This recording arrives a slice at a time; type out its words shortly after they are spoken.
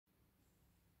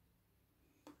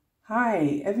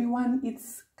Hi everyone,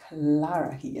 it's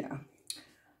Clara here.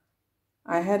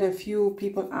 I had a few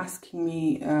people asking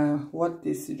me what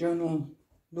this journal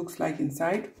looks like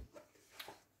inside.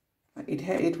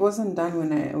 It wasn't done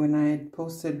when I had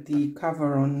posted the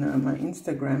cover on my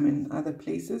Instagram and other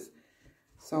places.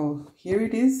 So here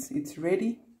it is, it's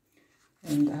ready,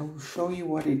 and I will show you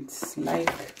what it's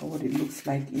like or what it looks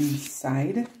like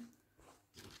inside.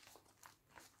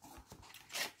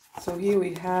 So here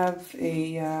we have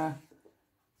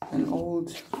an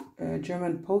old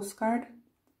German postcard,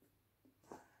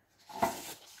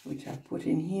 which I put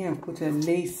in here. I put a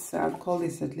lace, I'll call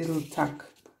this a little tuck,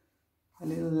 a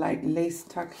little light lace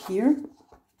tuck here.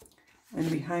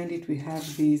 And behind it we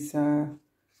have these, the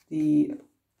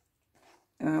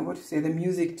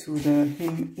music to the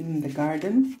hymn in the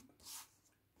garden.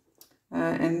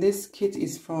 And this kit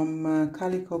is from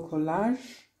Calico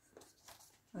Collage.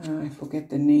 I forget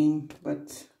the name,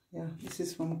 but yeah, this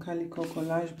is from Calico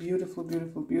Collage. Beautiful,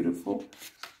 beautiful, beautiful.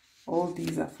 All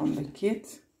these are from the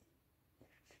kit.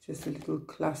 Just a little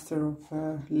cluster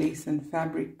of lace and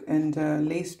fabric and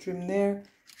lace trim there.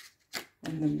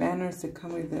 And the banners that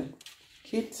come with the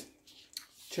kit.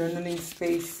 Journaling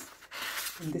space.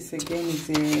 And this again is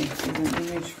an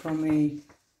image from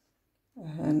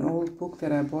an old book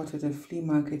that I bought at a flea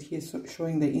market here,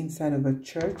 showing the inside of a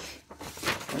church.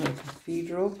 A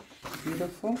cathedral,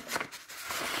 beautiful.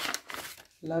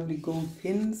 Lovely gold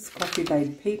pins, coffee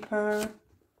dyed paper.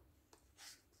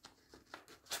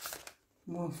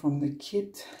 More from the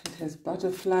kit. It has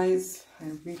butterflies.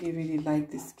 I really, really like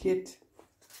this kit.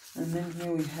 And then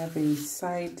here we have a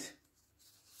side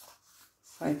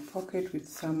pocket with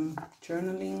some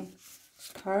journaling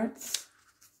cards.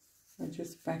 I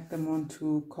just back them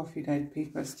onto coffee dyed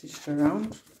paper stitched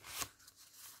around.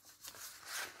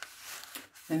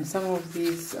 And some of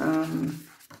these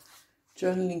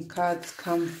journaling cards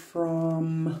come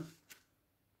from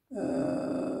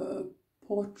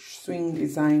Porch Swing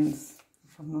Designs,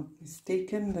 if I'm not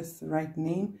mistaken. That's the right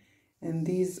name. And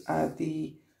these are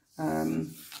the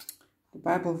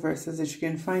Bible verses that you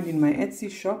can find in my Etsy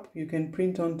shop. You can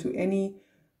print onto any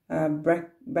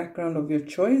background of your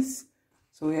choice.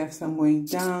 So we have some going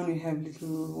down. We have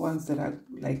little ones that are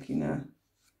like in a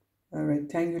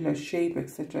rectangular shape,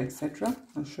 etc., etc.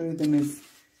 I'll show you them as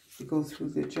we go through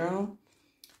the journal.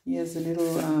 Here's a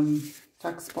little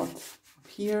tuck spot up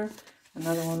here.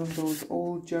 Another one of those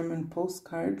old German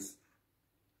postcards.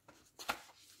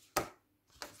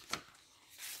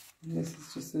 And this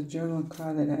is just a journal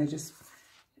card that I just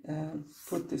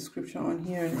put the scripture on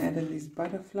here and added these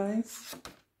butterflies.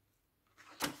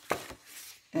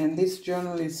 And this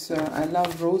journal is, I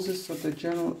love roses, so the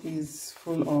journal is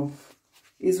full of,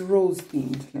 is rose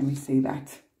themed, let me say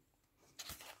that.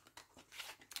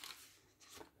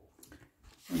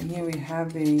 And here we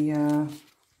have a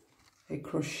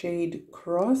crocheted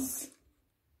cross.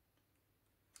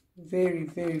 Very,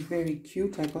 very, very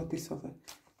cute. I got this off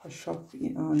a shop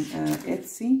on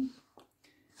Etsy.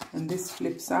 And this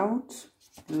flips out.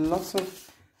 Lots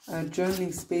of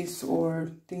journaling space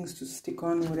or things to stick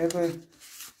on, whatever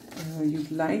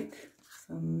you'd like.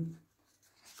 Some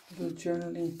little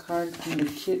journaling card from the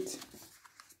kit.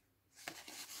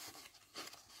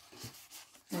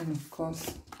 And of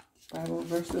course, Bible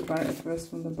verse, a verse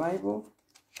from the Bible.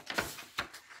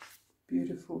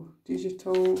 Beautiful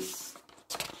digitals.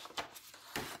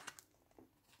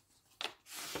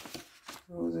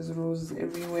 Roses, roses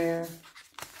everywhere.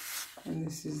 And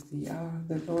this is the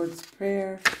Lord's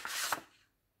Prayer.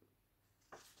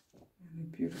 And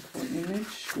a beautiful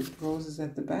image with roses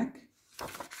at the back.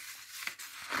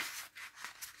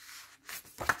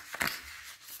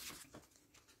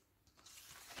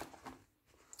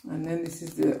 And then this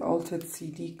is the altered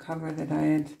CD cover that I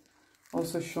had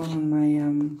also shown on my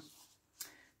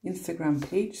Instagram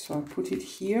page. So I put it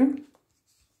here.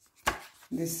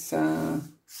 This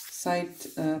side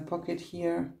pocket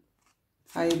here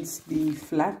hides the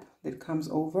flap that comes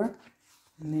over.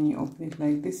 And then you open it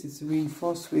like this. It's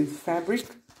reinforced with fabric.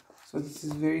 So this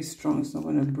is very strong. It's not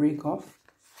going to break off.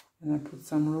 And I put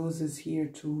some roses here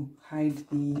to hide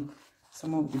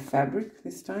some of the fabric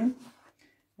this time.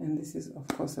 And this is, of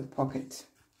course, a pocket.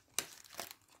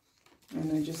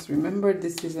 And I just remembered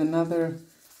this is another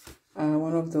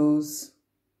one of those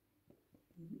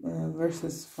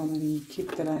verses from the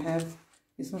kit that I have.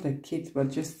 It's not a kit,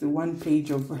 but just the one page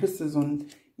of verses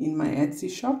in my Etsy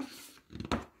shop.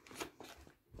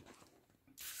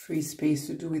 Free space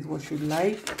to do with what you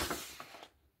like.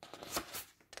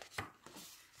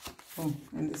 Oh,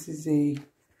 and this is a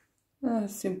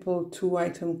simple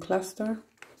 2-item cluster.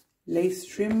 Lace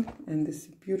trim and this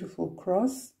beautiful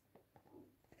cross.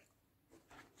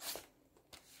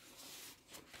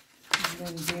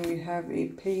 And then here we have a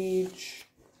page,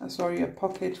 a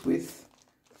pocket with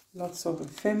lots of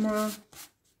ephemera.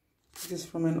 This is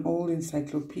from an old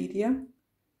encyclopedia.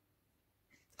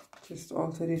 Just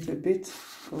altered it a bit,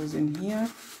 goes in here.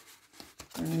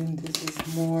 And then this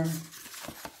is more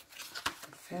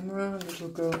ephemera, little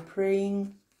girl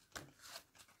praying.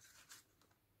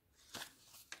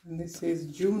 And this says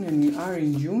June, and we are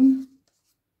in June.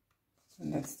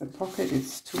 And that's the pocket.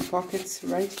 It's 2 pockets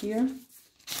right here.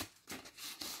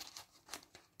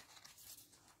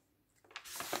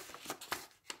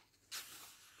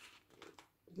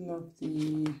 Love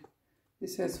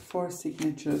this has 4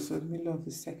 signatures, so the middle of the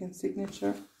 2nd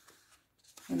signature.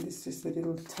 And this is a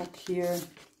little tuck here,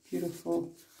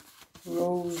 beautiful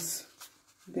rose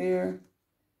there,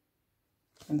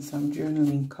 and some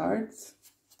journaling cards.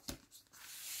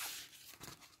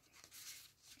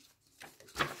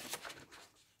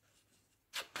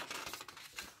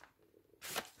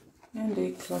 And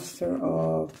a cluster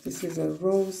of, this is a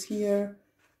rose here,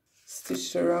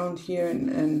 stitched around here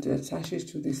and attached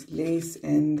to this lace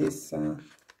and this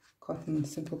cotton,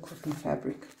 simple cotton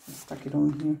fabric. I stuck it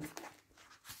on here.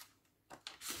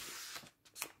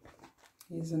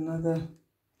 Here's another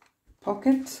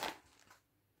pocket.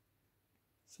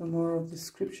 Some more of the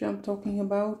scripture I'm talking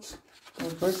about, or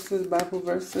verses, Bible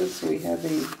verses. So we have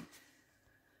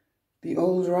the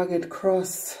old rugged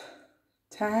cross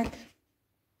tag.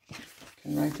 You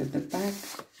can write at the back.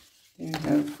 Then you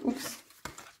have,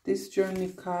 this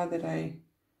journaling card that I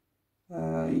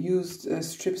used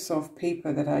strips of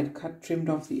paper that I'd trimmed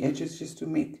off the edges just to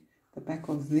make the back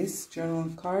of this journal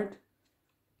card.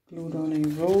 Glued on a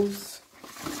rose.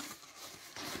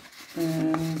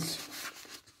 And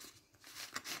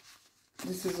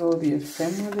this is all the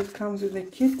ephemera that comes with the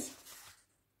kit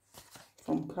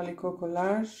from Calico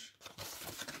Collage.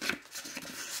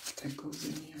 That goes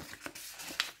in here.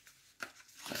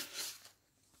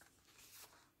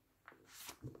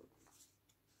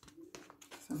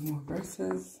 Some more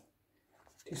verses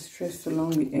distressed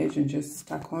along the edge and just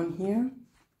stuck on here.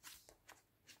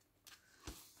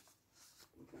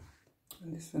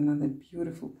 And this is another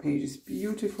beautiful page. This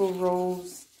beautiful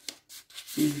rose,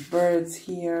 these birds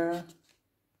here,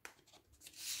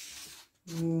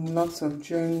 lots of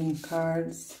journaling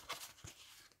cards.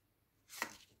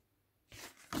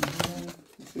 And then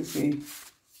this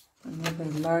is another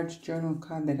large journal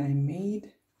card that I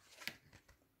made.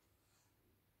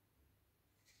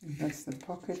 And that's the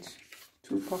pocket,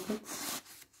 2 pockets.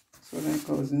 So that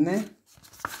goes in there.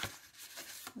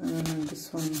 And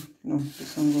this one, no,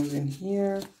 this one goes in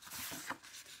here.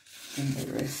 And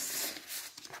the rest.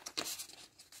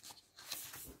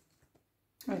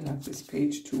 I love this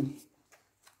page too.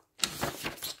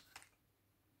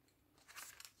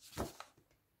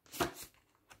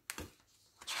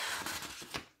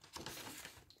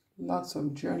 Lots of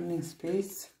journaling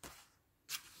space.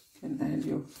 You can add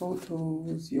your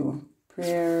photos, your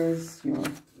prayers, your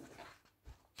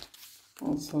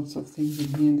all sorts of things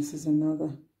in here. This is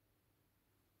another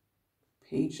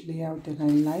page layout that I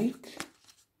like.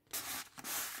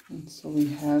 And so we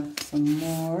have some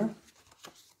more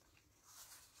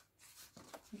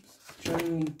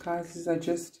journaling cards. These are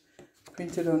just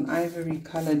printed on ivory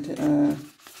colored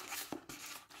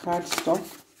cardstock.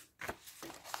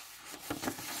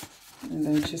 And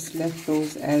I just left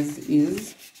those as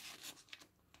is.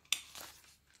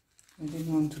 I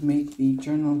didn't want to make the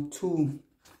journal too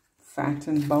fat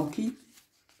and bulky.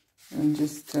 And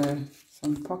just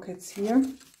some pockets here,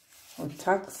 or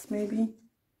tucks maybe.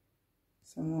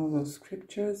 Some more of those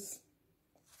scriptures.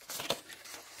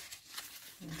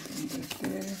 And right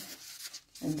there.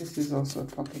 And this is also a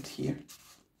pocket here.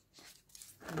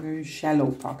 A very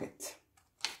shallow pocket.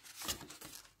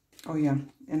 Oh yeah,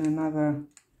 and another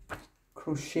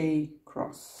crochet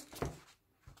cross.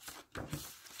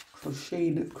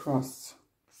 Crocheted cross.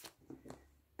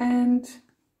 And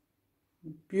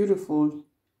beautiful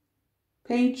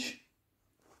page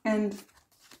and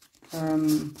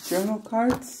journal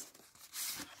cards.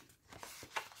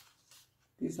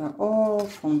 These are all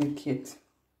from the kit.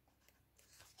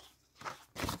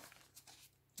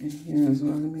 And here as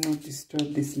well, let me not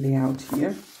disturb this layout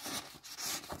here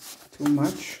too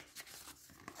much.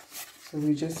 So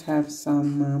we just have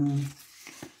some,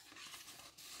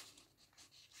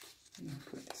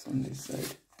 put this on this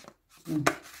side,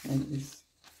 like this.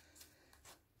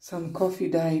 Some coffee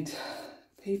dyed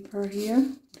paper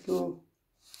here. Little,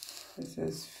 it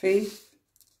says faith,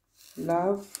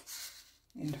 love,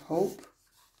 and hope.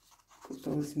 Put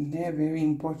those in there. Very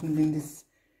important in this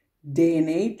day and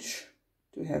age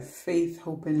to have faith,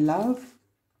 hope, and love.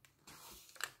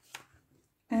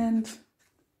 And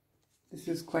this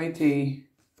is quite a,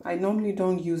 I normally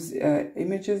don't use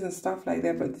images and stuff like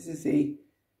that, but this is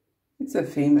it's a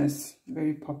famous,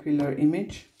 very popular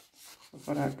image. So I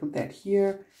thought I'd put that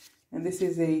here. And this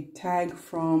is a tag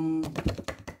from,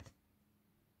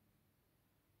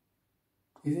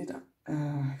 is it,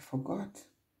 I forgot,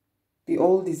 the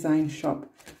Old Design Shop.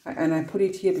 And I put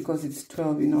it here because it's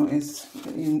 12, you know, as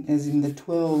in the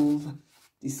 12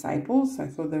 disciples. I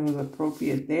thought that was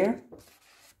appropriate there.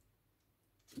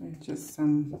 And just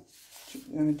some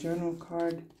journal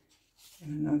card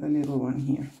and another little one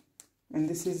here. And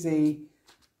this is a,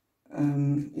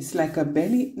 it's like a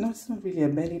belly, no, it's not really a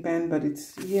belly band, but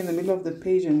it's here in the middle of the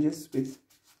page and just with,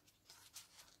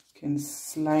 can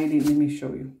slide it, let me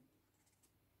show you.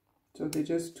 So they're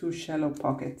just two shallow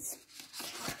pockets.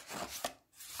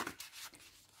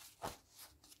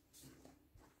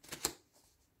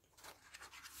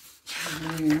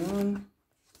 Moving on.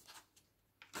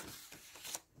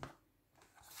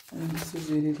 And this is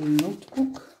a little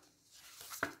notebook.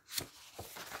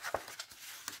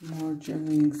 More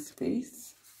journaling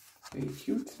space. Very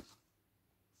cute.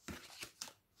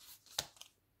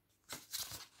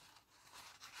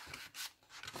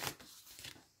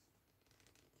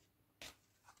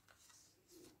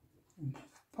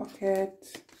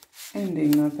 Pocket. And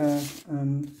another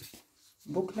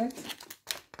booklet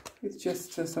with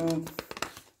just some of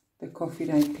the coffee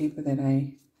dyed paper that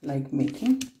I like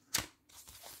making.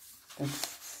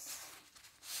 That's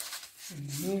in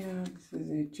here. This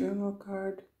is a journal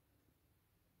card.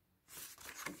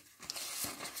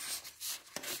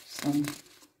 Some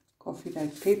coffee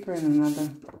dyed paper and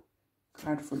another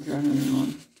card for journaling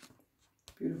on.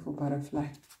 Beautiful butterfly.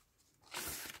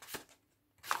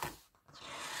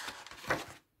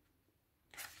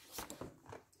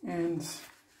 And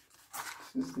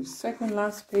this is the second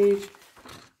last page.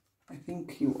 I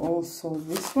think you all saw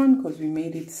this one because we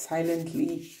made it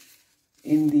silently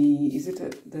in the, is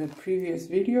it the previous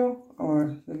video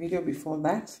or the video before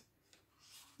that?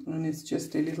 And it's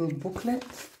just a little booklet.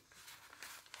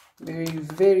 Very,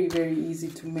 very, very easy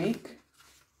to make.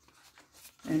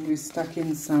 And we stuck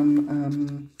in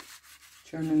some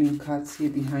journaling cards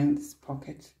here behind this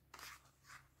pocket.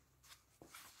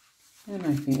 And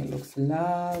I think it looks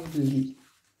lovely.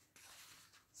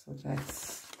 So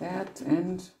that's that,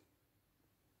 and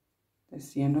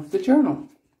that's the end of the journal.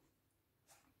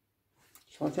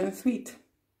 Short and sweet.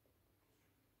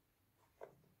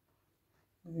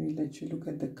 Let me let you look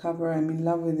at the cover. I'm in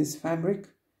love with this fabric.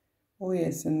 Oh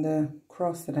yes, and the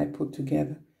cross that I put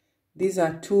together. These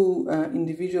are two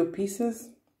individual pieces,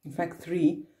 in fact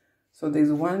 3. So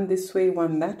there's one this way,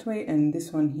 one that way, and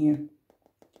this one here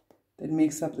that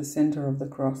makes up the center of the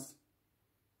cross.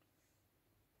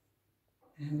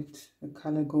 And the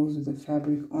color goes with the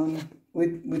fabric on,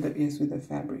 with the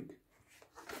fabric.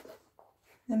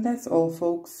 And that's all,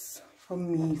 folks,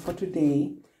 from me for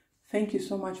today. Thank you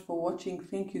so much for watching.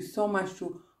 Thank you so much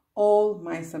to all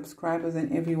my subscribers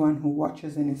and everyone who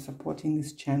watches and is supporting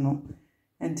this channel.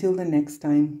 Until the next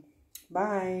time,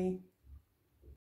 bye.